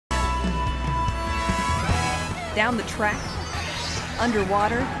down the track,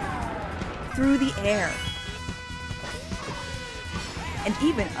 underwater, through the air, and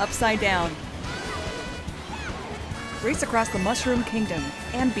even upside down. Race across the Mushroom Kingdom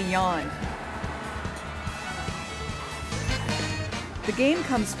and beyond. The game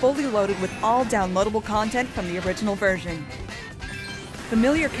comes fully loaded with all downloadable content from the original version.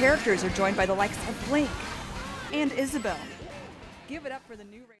 Familiar characters are joined by the likes of Link and Isabelle. Give it up for the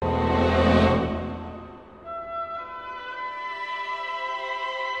new...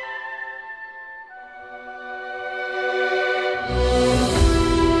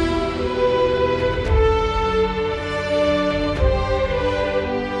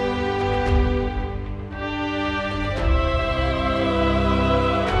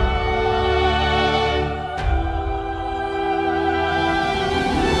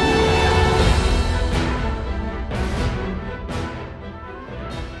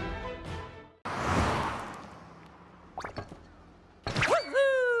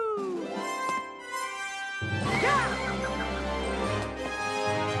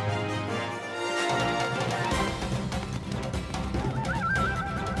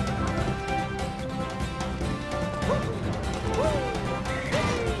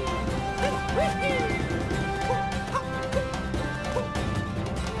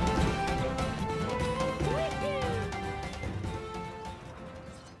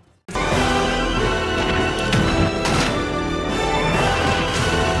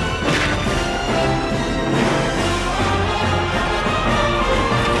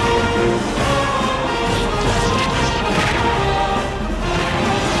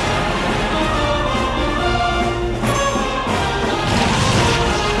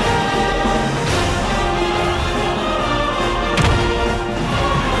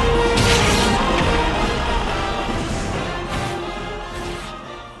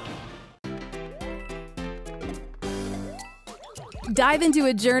 Dive into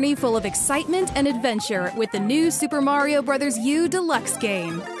a journey full of excitement and adventure with the new Super Mario Bros. U Deluxe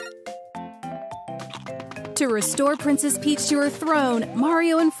game. To restore Princess Peach to her throne,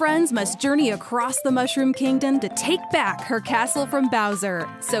 Mario and friends must journey across the Mushroom Kingdom to take back her castle from Bowser.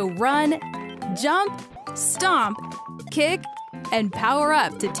 So run, jump, stomp, kick, and power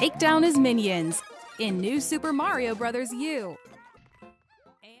up to take down his minions in New Super Mario Bros. U.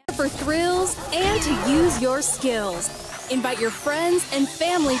 For thrills and to use your skills. Invite your friends and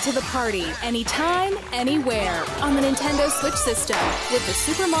family to the party anytime, anywhere on the Nintendo Switch system with the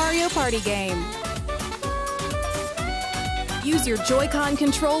Super Mario Party game. Use your Joy-Con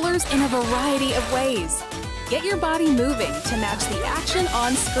controllers in a variety of ways. Get your body moving to match the action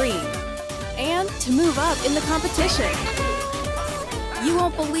on screen and to move up in the competition. You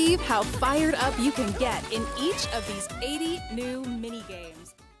won't believe how fired up you can get in each of these 80 new mini-games.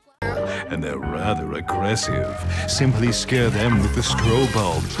 And they're rather aggressive. Simply scare them with the strobe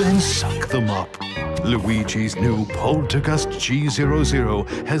bulb, then suck them up. Luigi's new Poltergust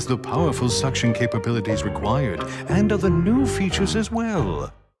G00 has the powerful suction capabilities required and other new features as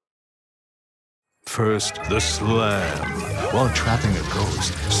well. First, the slam. While trapping a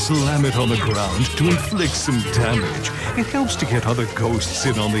ghost, slam it on the ground to inflict some damage. It helps to get other ghosts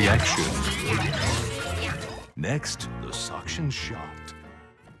in on the action. Next, the suction shot.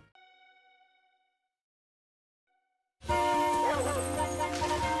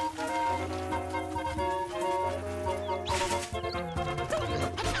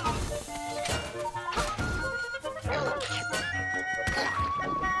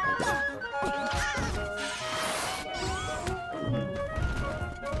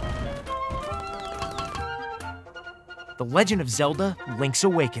 The Legend of Zelda: Link's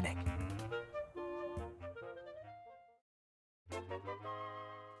Awakening.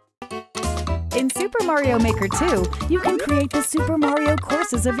 In Super Mario Maker 2, you can create the Super Mario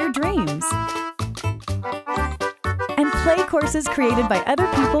courses of your dreams. And play courses created by other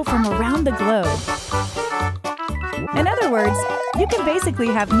people from around the globe. In other words, you can basically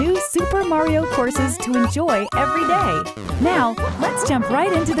have new Super Mario courses to enjoy every day. Now, let's jump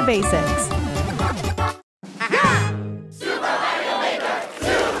right into the basics.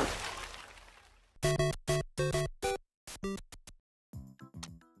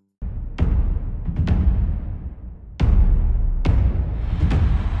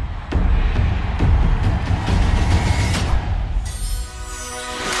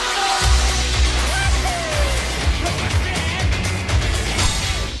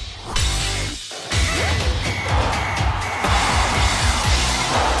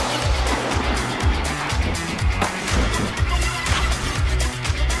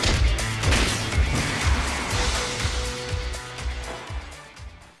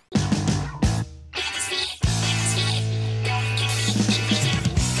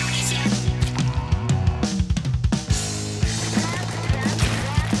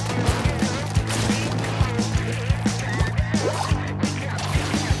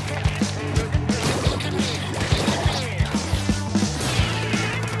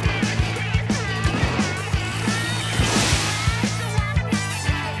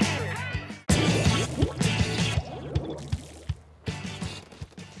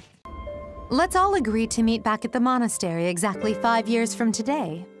 Let's all agree to meet back at the monastery exactly 5 years from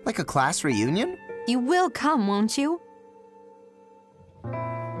today. Like a class reunion? You will come, won't you?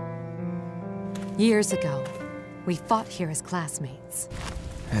 Years ago, we fought here as classmates.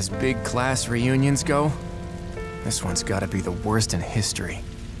 As big class reunions go, this one's gotta be the worst in history.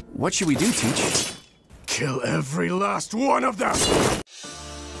 What should we do, Teach? Kill every last one of them!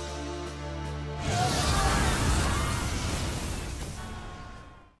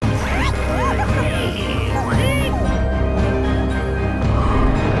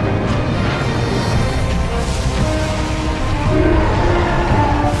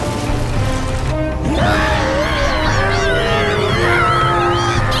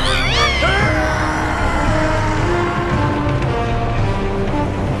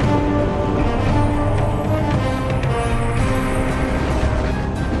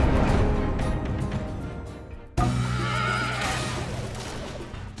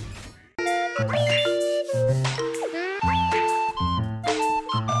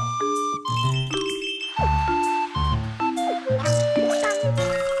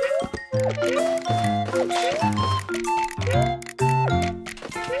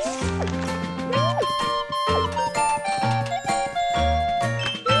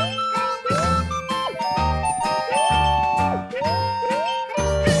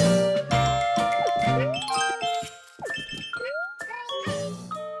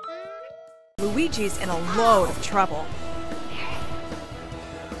 Luigi's in a load of trouble.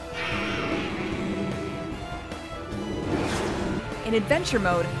 In adventure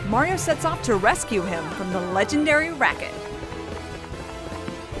mode, Mario sets off to rescue him from the legendary Racket.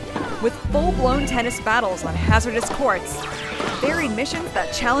 With full-blown tennis battles on hazardous courts, varied missions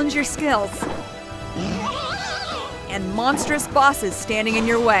that challenge your skills, and monstrous bosses standing in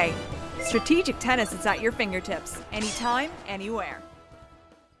your way, strategic tennis is at your fingertips, anytime, anywhere.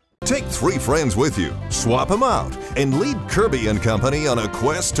 Take 3 friends with you, swap them out, and lead Kirby and Company on a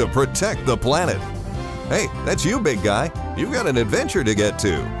quest to protect the planet. Hey, that's you, big guy. You've got an adventure to get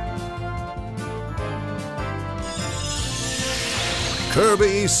to.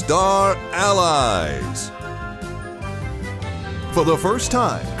 Kirby Star Allies. For the first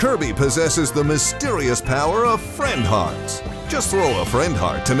time, Kirby possesses the mysterious power of Friend Hearts. Just throw a Friend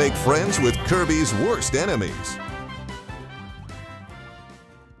Heart to make friends with Kirby's worst enemies.